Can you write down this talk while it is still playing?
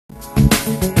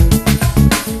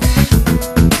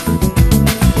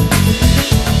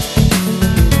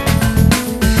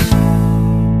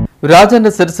రాజన్న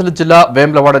సిరిసిల్ల జిల్లా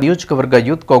వేములవాడ నియోజకవర్గ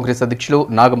యూత్ కాంగ్రెస్ అధ్యక్షులు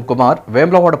నాగం కుమార్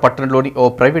వేములవాడ పట్టణంలోని ఓ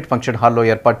ప్రైవేట్ ఫంక్షన్ హాల్లో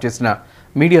ఏర్పాటు చేసిన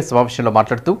మీడియా సమావేశంలో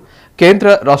మాట్లాడుతూ కేంద్ర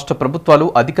రాష్ట్ర ప్రభుత్వాలు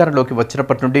అధికారంలోకి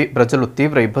వచ్చినప్పటి నుండి ప్రజలు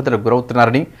తీవ్ర ఇబ్బందులకు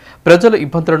గురవుతున్నారని, ప్రజల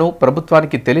ఇబ్బందులను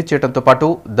ప్రభుత్వానికి తెలియజేయడంతో పాటు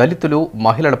దళితులు,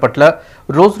 మహిళల పట్ల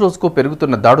రోజురోజుకు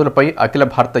పెరుగుతున్న దాడులపై అఖిల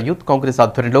భారత యూత్ కాంగ్రెస్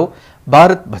ఆధ్వర్యంలో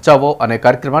భారత్ బచావో అనే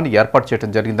కార్యక్రమాన్ని ఏర్పాటు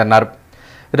చేయడం జరిగిందన్నారు.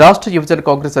 రాష్ట్ర యువజన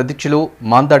కాంగ్రెస్ అధ్యక్షులు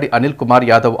మాందాడి అనిల్ కుమార్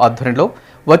యాదవ్ ఆధ్వర్యంలో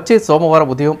వచ్చే సోమవారం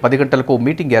ఉదయం 10 గంటలకు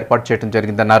మీటింగ్ ఏర్పాటు చేయడం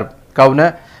జరిగిందన్నారు. కావున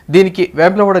దీనికి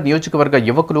వేములవాడ నియోజకవర్గ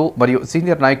యువకులు మరియు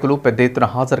సీనియర్ నాయకులు పెద్ద ఎత్తున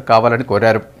హాజరు కావాలని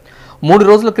కోరారు. 3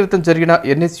 రోజుల క్రితం జరిగిన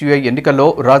ఎన్ఎస్యుఐ ఎన్నికల్లో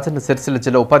రాజన్న సిరిసిల్ల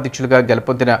జిల్లా ఉపాధ్యక్షులుగా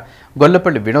గెలుపొందిన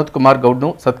గొల్లపల్లి వినోద్ కుమార్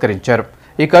గౌడ్ను సత్కరించారు.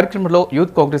 ఈ కార్యక్రమంలో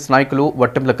యూత్ కాంగ్రెస్ నాయకులు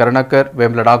వట్టెంల కరుణాకర్,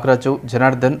 వేముల నాగరాజు,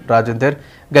 జనార్దన్, రాజేందర్,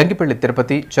 గంగిపల్లి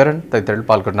తిరుపతి, చరణ్ తదితరులు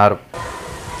పాల్గొన్నారు.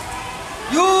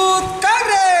 యూత్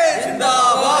కాంగ్రెస్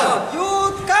జిందాబాద్,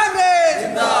 యూత్ కాంగ్రెస్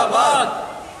జిందాబాద్.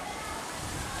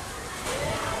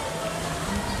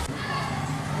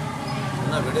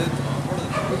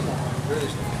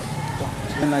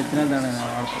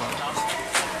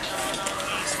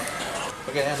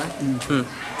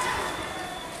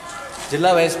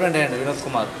 జిల్లా వైస్ ప్రెసిడెంట్ వినోద్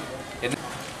కుమార్.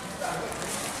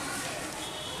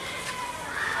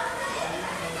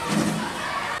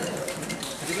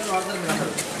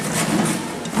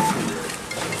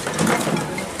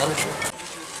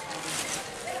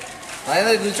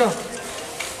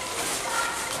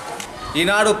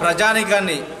 ఈనాడు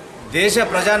ప్రజానీకాన్ని, దేశ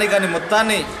ప్రజానీకాన్ని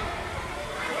మొత్తాన్ని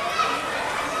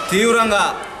తీవ్రంగా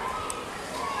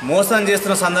మోసం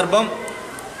చేస్తున్న సందర్భం.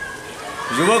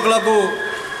 యువకులకు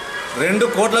 2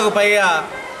 కోట్లకు పైగా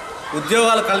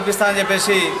ఉద్యోగాలు కల్పిస్తానని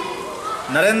చెప్పేసి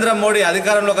నరేంద్ర మోడీ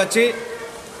అధికారంలోకి వచ్చి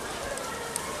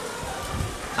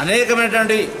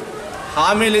అనేకమైనటువంటి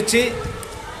హామీలు ఇచ్చి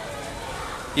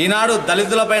ఈనాడు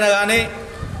దళితులపైన కానీ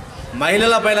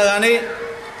మహిళలపైన కానీ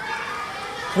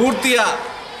పూర్తిగా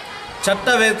చట్ట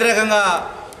వ్యతిరేకంగా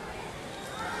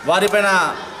వారిపైన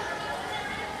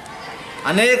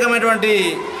అనేకమైనటువంటి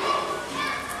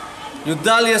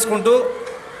యుద్ధాలు చేసుకుంటూ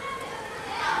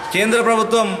కేంద్ర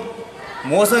ప్రభుత్వం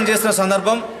మోసం చేస్తున్న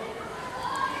సందర్భం.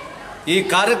 ఈ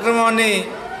కార్యక్రమాన్ని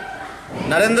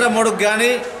నరేంద్ర మోడీకి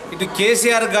కానీ ఇటు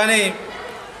కేసీఆర్ కానీ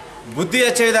బుద్ధి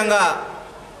వచ్చే విధంగా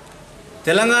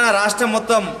తెలంగాణ రాష్ట్రం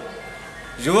మొత్తం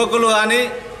యువకులు కానీ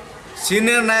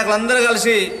సీనియర్ నాయకులందరూ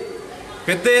కలిసి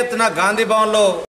పెద్ద ఎత్తున గాంధీ భవన్లో